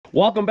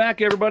Welcome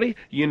back, everybody.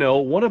 You know,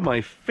 one of my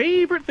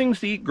favorite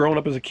things to eat growing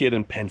up as a kid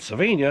in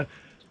Pennsylvania,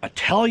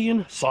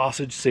 Italian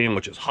sausage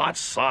sandwiches, hot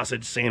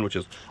sausage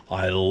sandwiches.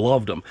 I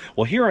loved them.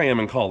 Well, here I am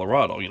in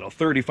Colorado, you know,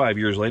 35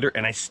 years later,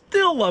 and I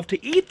still love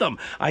to eat them.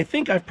 I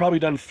think I've probably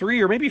done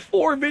 3 or maybe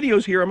 4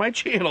 videos here on my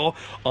channel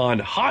on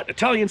hot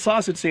Italian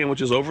sausage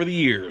sandwiches over the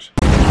years.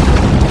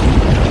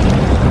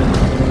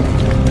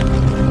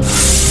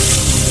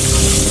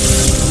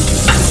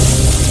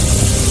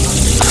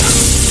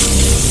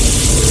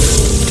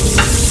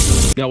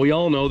 Now, we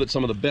all know that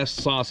some of the best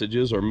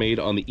sausages are made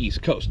on the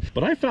East Coast,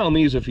 but I found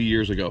these a few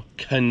years ago.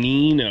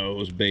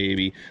 Caninos,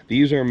 baby.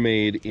 These are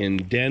made in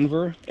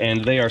Denver,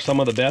 and they are some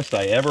of the best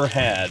I ever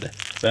had.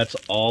 That's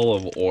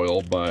olive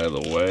oil, by the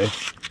way.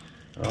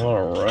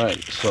 All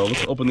right, so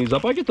let's open these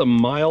up. I get the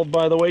mild,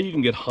 by the way. You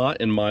can get hot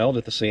and mild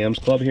at the Sam's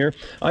Club here.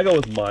 I go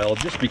with mild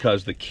just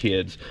because the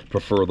kids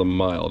prefer the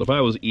mild. If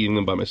I was eating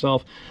them by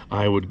myself,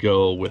 I would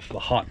go with the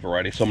hot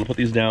variety. So I'm gonna put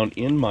these down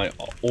in my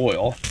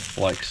oil,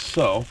 like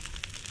so.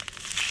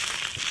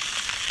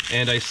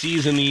 And I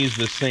season these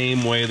the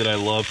same way that I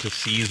love to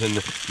season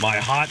my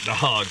hot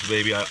dogs,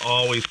 baby. I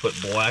always put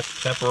black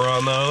pepper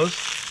on those.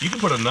 You can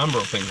put a number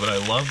of things, but I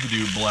love to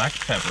do black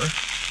pepper.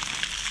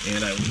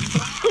 And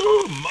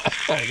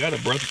I got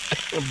a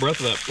breath of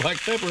that black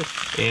pepper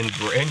and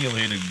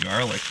granulated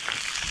garlic.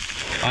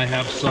 I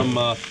have some,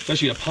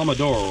 especially a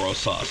pomodoro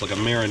sauce, like a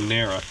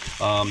marinara.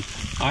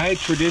 I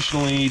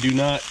traditionally do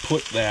not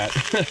put that,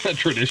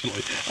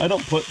 I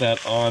don't put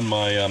that on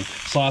my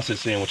sausage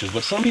sandwiches,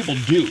 but some people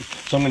do.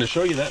 So I'm going to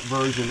show you that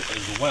version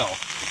as well.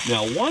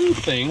 Now,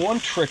 one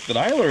trick that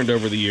I learned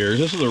over the years,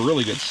 this is a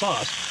really good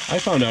sauce. I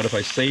found out if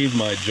I save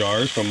my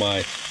jars from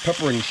my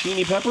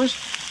pepperoncini peppers,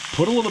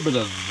 put a little bit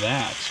of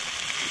that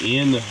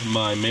in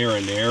my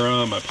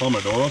marinara, my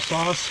pomodoro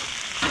sauce,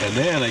 and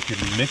then I can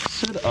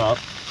mix it up.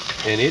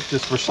 And it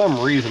just, for some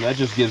reason, that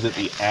just gives it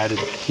the added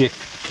kick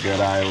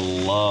that I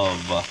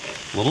love.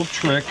 A little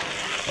trick,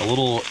 a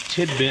little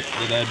tidbit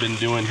that I've been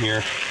doing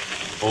here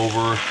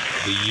over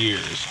the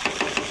years.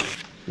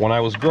 When I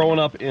was growing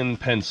up in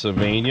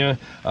Pennsylvania,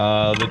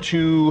 the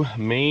 2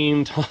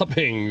 main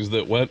toppings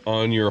that went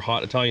on your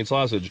hot Italian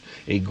sausage,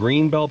 a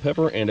green bell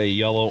pepper and a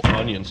yellow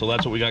onion. So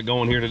that's what we got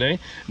going here today.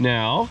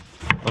 Now,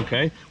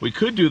 okay, we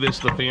could do this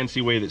the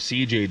fancy way that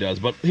CJ does,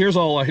 but here's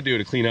all I do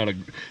to clean out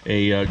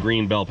a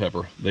green bell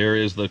pepper. There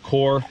is the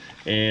core,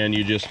 and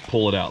you just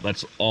pull it out.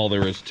 That's all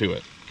there is to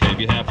it. Okay, if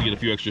you have to get a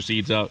few extra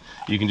seeds out,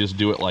 you can just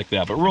do it like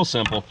that, but real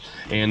simple.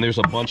 And there's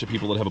a bunch of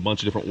people that have a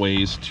bunch of different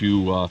ways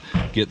to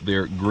get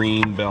their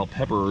green bell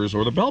peppers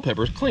or the bell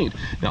peppers cleaned.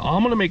 Now,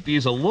 I'm gonna make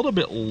these a little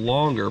bit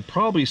longer,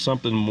 probably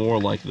something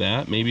more like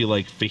that, maybe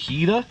like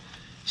fajita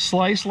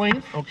slice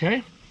length,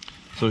 okay?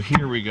 So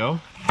here we go.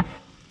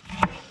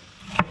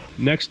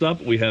 Next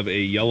up, we have a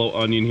yellow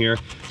onion here.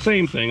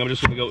 Same thing, I'm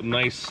just gonna go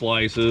nice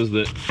slices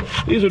that,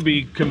 these would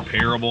be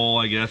comparable,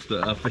 I guess,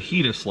 to a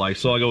fajita slice.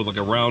 So I'll go with like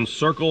a round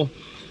circle,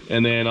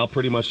 and then I'll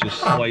pretty much just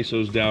slice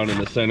those down in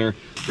the center.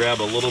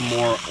 Grab a little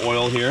more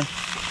oil here.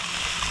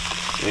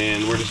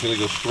 And we're just gonna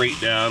go straight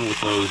down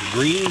with those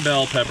green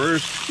bell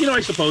peppers. You know,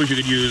 I suppose you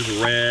could use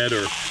red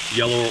or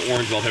yellow or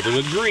orange bell peppers,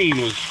 but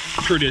green was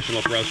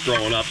traditional for us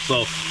growing up.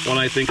 So when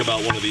I think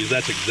about one of these,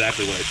 that's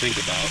exactly what I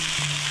think about.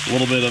 A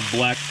little bit of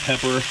black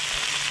pepper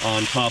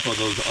on top of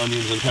those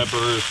onions and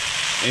peppers.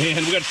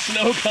 And we got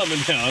snow coming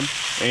down,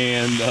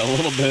 and a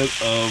little bit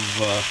of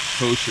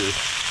kosher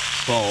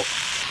salt.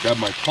 Grab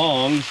my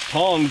tongs.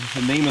 Tongs,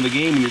 the name of the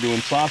game when you're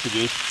doing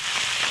sausages.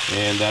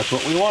 And that's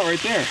what we want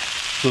right there.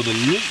 So the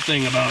neat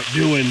thing about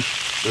doing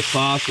the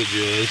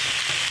sausages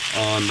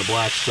on the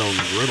Blackstone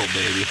Griddle,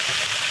 baby,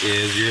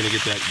 is you're gonna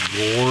get that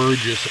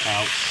gorgeous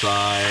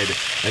outside.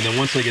 And then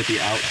once I get the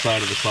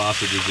outside of the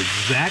sausages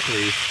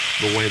exactly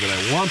the way that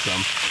I want them,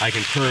 I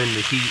can turn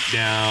the heat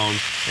down,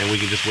 and we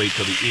can just wait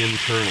till the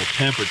internal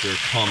temperature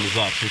comes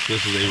up, since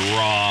this is a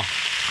raw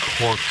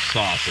pork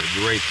sausage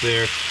right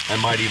there. I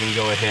might even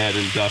go ahead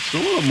and dust a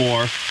little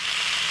more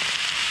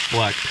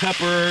black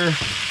pepper,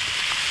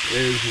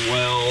 as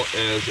well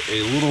as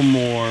a little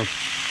more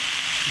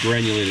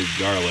granulated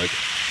garlic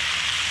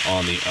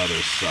on the other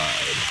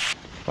side.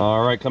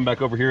 All right, come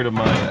back over here to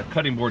my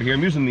cutting board here.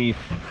 I'm using the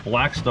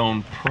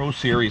Blackstone Pro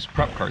Series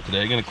prep cart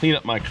today. I'm gonna clean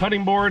up my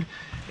cutting board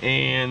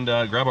and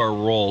grab our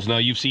rolls. Now,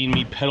 you've seen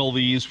me peddle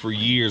these for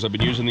years. I've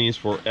been using these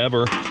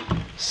forever.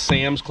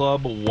 Sam's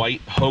Club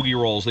white hoagie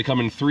rolls. They come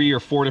in 3 or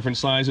 4 different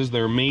sizes.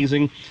 They're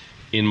amazing.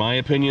 In my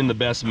opinion, the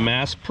best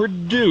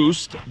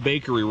mass-produced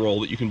bakery roll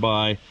that you can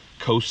buy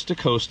coast to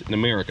coast in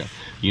America.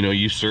 You know,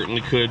 you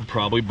certainly could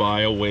probably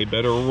buy a way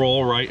better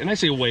roll, right? And I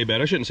say way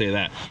better, I shouldn't say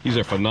that. These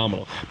are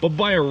phenomenal. But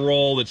buy a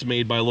roll that's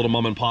made by a little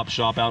mom and pop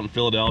shop out in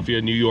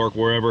Philadelphia, New York,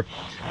 wherever,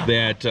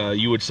 that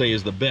you would say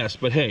is the best.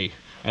 But hey,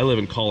 I live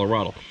in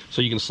Colorado,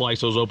 so you can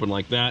slice those open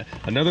like that.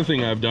 Another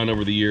thing I've done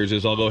over the years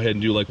is I'll go ahead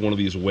and do like one of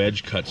these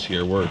wedge cuts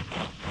here, where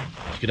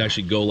you could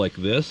actually go like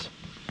this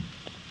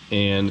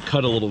and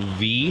cut a little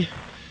V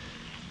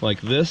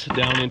like this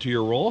down into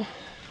your roll.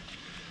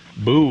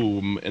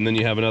 boom, and then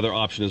you have another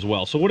option as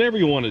well. So whatever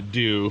you want to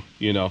do,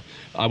 you know,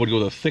 I would go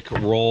with a thick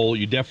roll.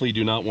 You definitely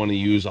do not want to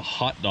use a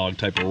hot dog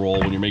type of roll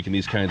when you're making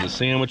these kinds of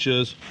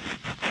sandwiches.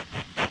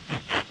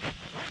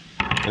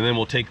 And then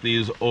we'll take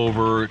these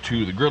over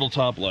to the griddle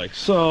top like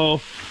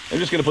so. I'm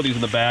just gonna put these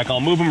in the back.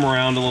 I'll move them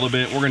around a little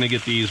bit. We're gonna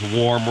get these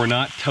warm. We're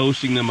not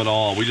toasting them at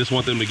all. We just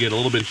want them to get a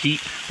little bit of heat.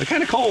 They're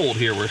kind of cold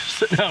here. We're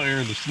sitting out here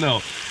in the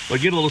snow,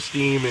 but get a little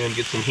steam and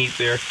get some heat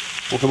there.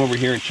 We'll come over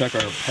here and check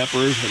our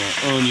peppers and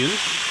our onions,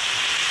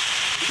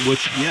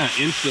 which, yeah,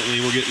 instantly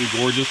we're getting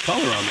gorgeous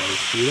color on those.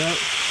 See that?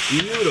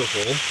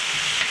 Beautiful.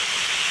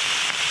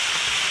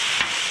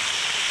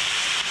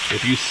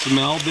 If you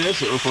smelled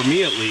this, or for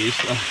me at least,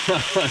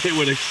 it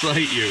would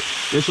excite you.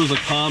 This was a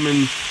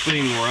common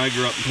thing where I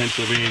grew up in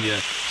Pennsylvania.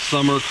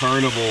 Summer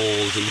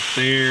carnivals and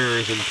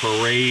fairs and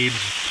parades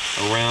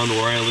around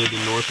where I lived in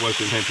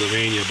northwestern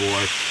Pennsylvania,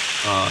 boy.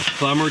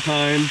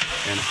 Summertime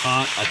and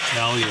hot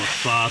Italian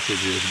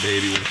sausages,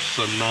 baby, were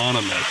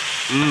synonymous.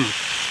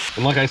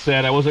 And like I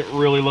said, I wasn't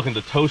really looking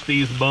to toast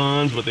these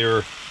buns, but they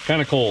were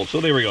kind of cold.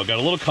 So there we go. Got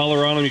a little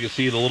color on them. You can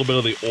see the little bit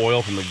of the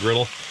oil from the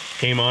griddle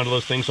came onto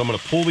those things. So I'm going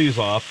to pull these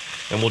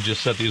off, and we'll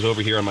just set these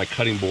over here on my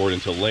cutting board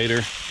until later.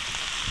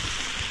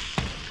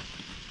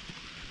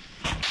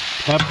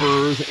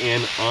 Peppers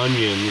and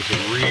onions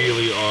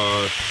really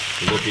are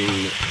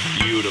looking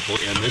beautiful,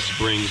 and this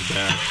brings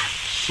back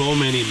so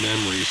many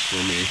memories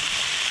for me.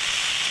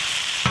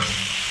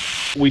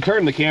 We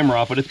turned the camera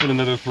off, but it's been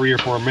another 3 or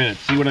 4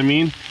 minutes. See what I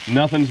mean?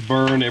 Nothing's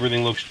burned.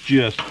 Everything looks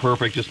just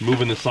perfect, just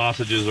moving the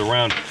sausages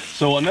around.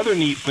 So another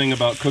neat thing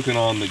about cooking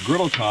on the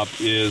griddle top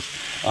is,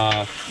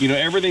 you know,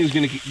 everything's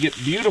going to get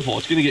beautiful.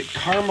 It's going to get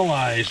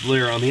caramelized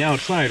there on the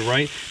outside,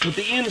 right? But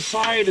the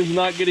inside is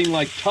not getting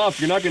like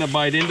tough. You're not going to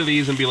bite into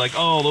these and be like,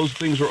 oh, those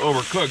things are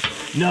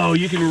overcooked. No,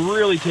 you can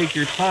really take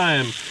your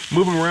time,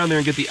 move them around there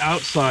and get the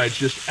outsides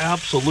just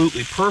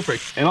absolutely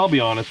perfect. And I'll be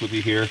honest with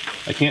you here,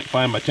 I can't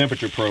find my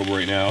temperature probe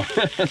right now.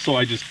 So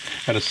I just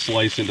had to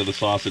slice into the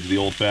sausage the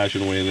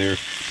old-fashioned way there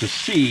to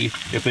see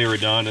if they were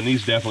done. And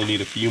these definitely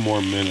need a few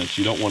more minutes.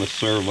 You don't want to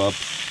serve up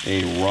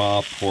a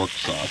raw pork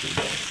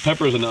sausage.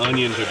 Peppers and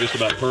onions are just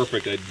about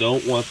perfect. I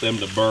don't want them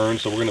to burn,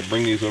 so we're going to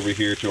bring these over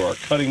here to our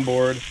cutting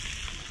board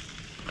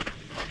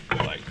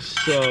like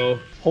so.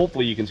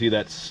 Hopefully you can see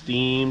that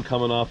steam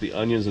coming off the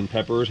onions and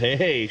peppers.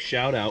 Hey,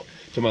 shout out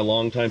to my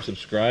longtime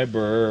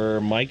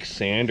subscriber, Mike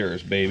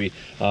Sanders, baby.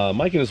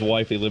 Mike and his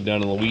wife, they live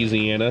down in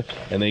Louisiana,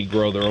 and they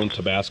grow their own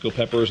Tabasco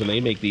peppers, and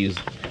they make these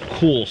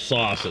cool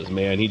sauces,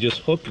 man. He just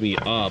hooked me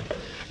up.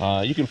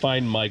 You can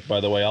find Mike, by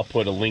the way. I'll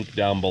put a link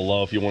down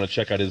below if you want to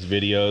check out his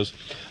videos.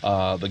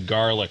 The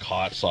garlic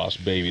hot sauce,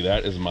 baby.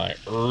 That is my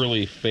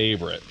early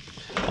favorite.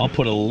 I'll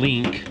put a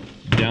link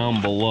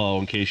down below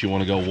in case you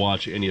want to go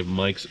watch any of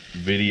Mike's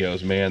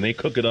videos, man. They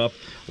cook it up.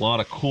 A lot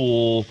of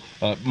cool,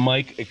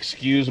 Mike,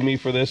 excuse me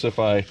for this if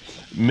I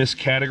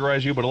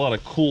miscategorize you, but a lot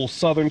of cool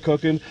Southern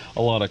cooking,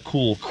 a lot of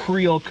cool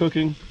Creole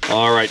cooking.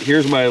 All right,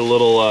 here's my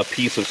little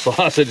piece of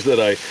sausage that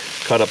I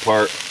cut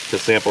apart to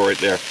sample right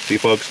there. See,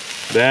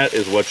 folks, that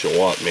is what you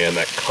want, man,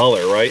 that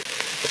color, right?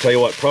 I'll tell you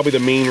what, probably the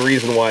main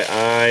reason why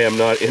I am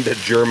not into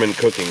German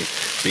cooking,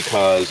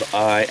 because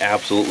I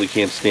absolutely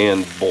can't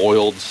stand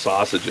boiled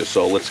sausages.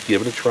 So let's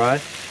give it a try.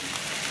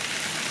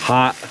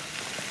 Hot.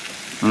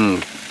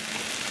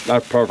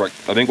 That's perfect.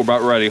 I think we're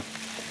about ready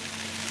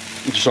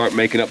to start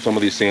making up some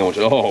of these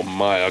sandwiches. Oh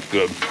my, that's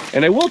good.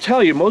 And I will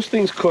tell you, most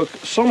things cook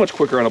so much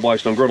quicker on a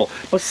Blackstone griddle.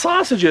 But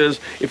sausages,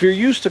 if you're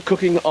used to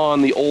cooking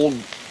on the old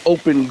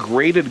open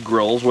grated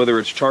grills, whether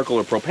it's charcoal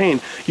or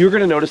propane, you're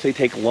going to notice they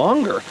take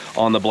longer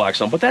on the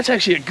Blackstone. But that's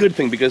actually a good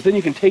thing, because then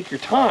you can take your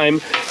time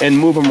and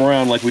move them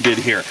around like we did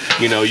here.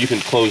 You know, you can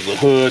close the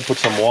hood, put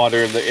some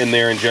water in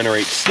there and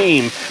generate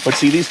steam. But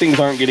see, these things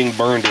aren't getting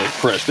burned to a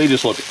crisp. They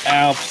just look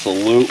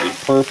absolutely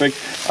perfect.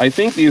 I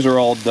think these are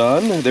all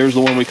done. There's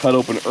the one we cut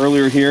open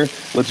earlier here.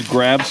 Let's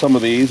grab some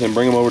of these and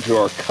bring them over to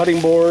our cutting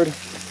board.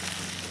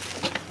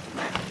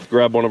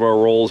 Grab one of our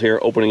rolls here,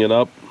 opening it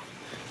up.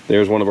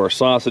 There's one of our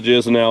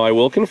sausages. Now, I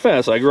will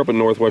confess, I grew up in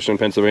northwestern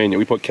Pennsylvania.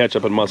 We put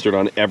ketchup and mustard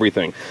on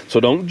everything. So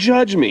don't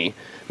judge me.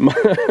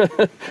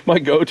 My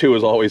go-to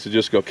is always to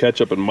just go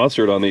ketchup and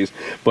mustard on these.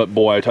 But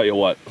boy, I tell you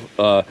what,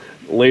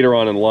 later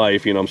on in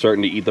life, you know, I'm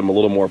starting to eat them a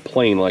little more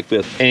plain like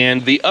this.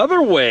 And the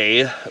other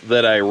way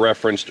that I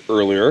referenced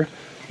earlier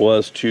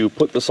was to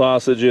put the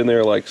sausage in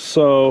there like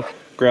so,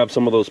 grab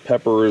some of those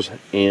peppers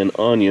and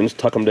onions,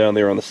 tuck them down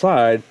there on the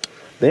side.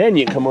 Then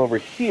you come over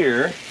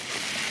here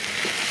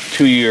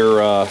to your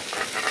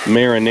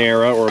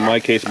marinara, or in my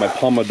case, my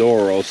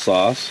pomodoro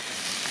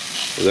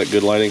sauce. Is that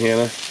good lighting,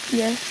 Hannah?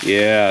 Yes.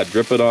 Yeah,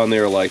 drip it on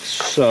there like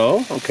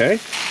so. Okay.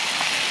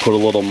 Put a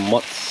little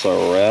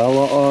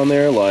mozzarella on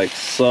there like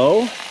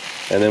so.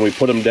 And then we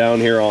put them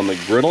down here on the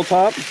griddle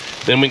top.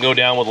 Then we go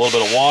down with a little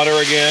bit of water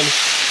again.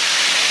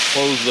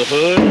 Close the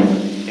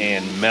hood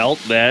and melt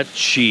that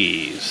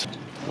cheese.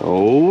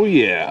 Oh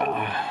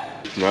yeah.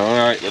 All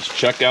right, let's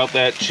check out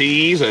that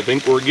cheese. I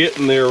think we're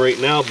getting there right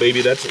now,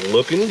 baby. That's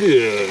looking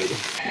good.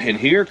 And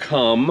here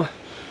come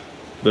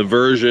the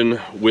version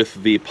with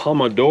the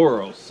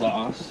pomodoro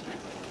sauce.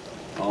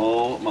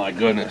 Oh my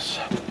goodness.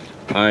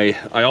 I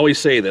always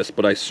say this,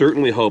 but I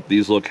certainly hope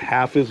these look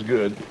half as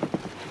good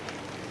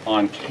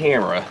on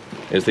camera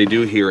as they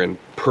do here in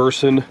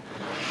person.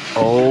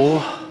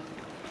 Oh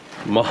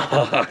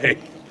my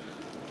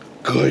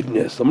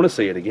goodness. I'm gonna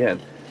say it again.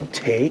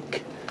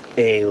 Take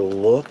a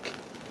look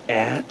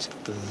at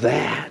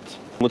that.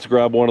 Let's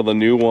grab one of the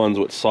new ones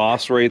with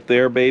sauce right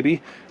there,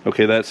 baby.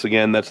 Okay, that's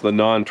the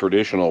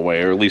non-traditional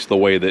way, or at least the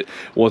way that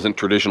wasn't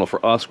traditional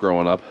for us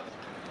growing up.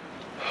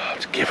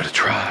 Let's give it a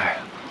try.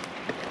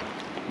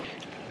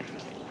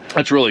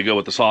 That's really good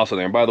with the sauce in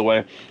there. And by the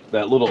way,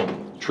 that little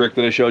trick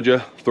that I showed you,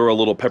 throw a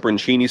little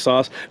pepperoncini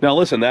sauce. Now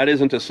listen, that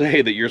isn't to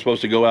say that you're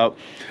supposed to go out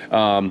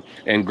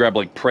and grab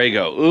like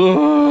Prego,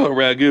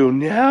 ragu.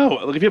 No,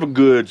 like if you have a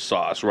good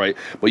sauce, right?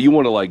 But you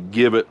want to like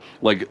give it,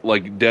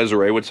 like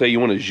Desiree would say, you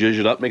want to zhuzh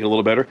it up, make it a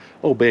little better.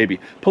 Oh baby,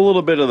 put a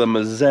little bit of the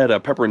Mazzetta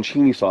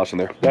pepperoncini sauce in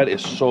there. That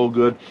is so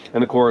good.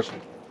 And of course,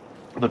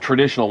 the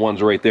traditional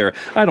ones right there.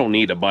 I don't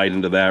need to bite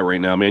into that right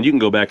now, man. You can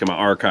go back in my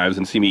archives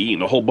and see me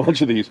eating a whole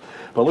bunch of these.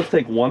 But let's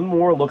take one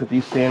more look at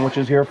these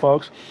sandwiches here,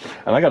 folks.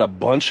 And I got a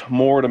bunch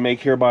more to make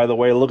here, by the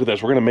way. Look at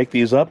this. We're going to make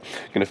these up.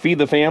 Going to feed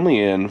the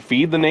family and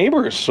feed the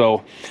neighbors.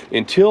 So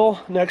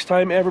until next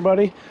time,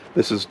 everybody,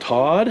 this is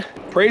Todd.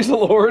 Praise the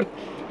Lord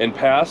and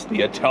pass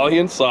the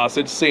Italian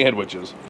sausage sandwiches.